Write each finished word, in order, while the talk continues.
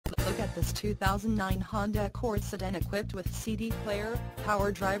at this 2009 Honda Accord Sedan equipped with CD player, power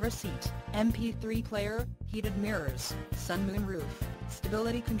driver seat, MP3 player, heated mirrors, sun moonroof,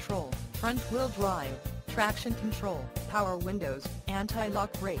 stability control, front-wheel drive, traction control, power windows,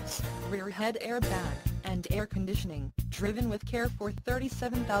 anti-lock brakes, rear head airbag, and air conditioning. Driven with care for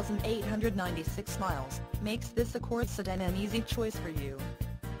 37,896 miles, makes this Accord Sedan an easy choice for you.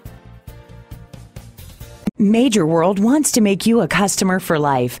 Major World wants to make you a customer for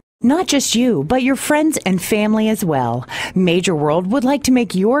life. Not just you, but your friends and family as well. Major World would like to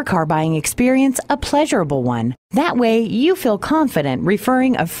make your car buying experience a pleasurable one. That way, you feel confident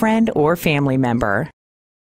referring a friend or family member.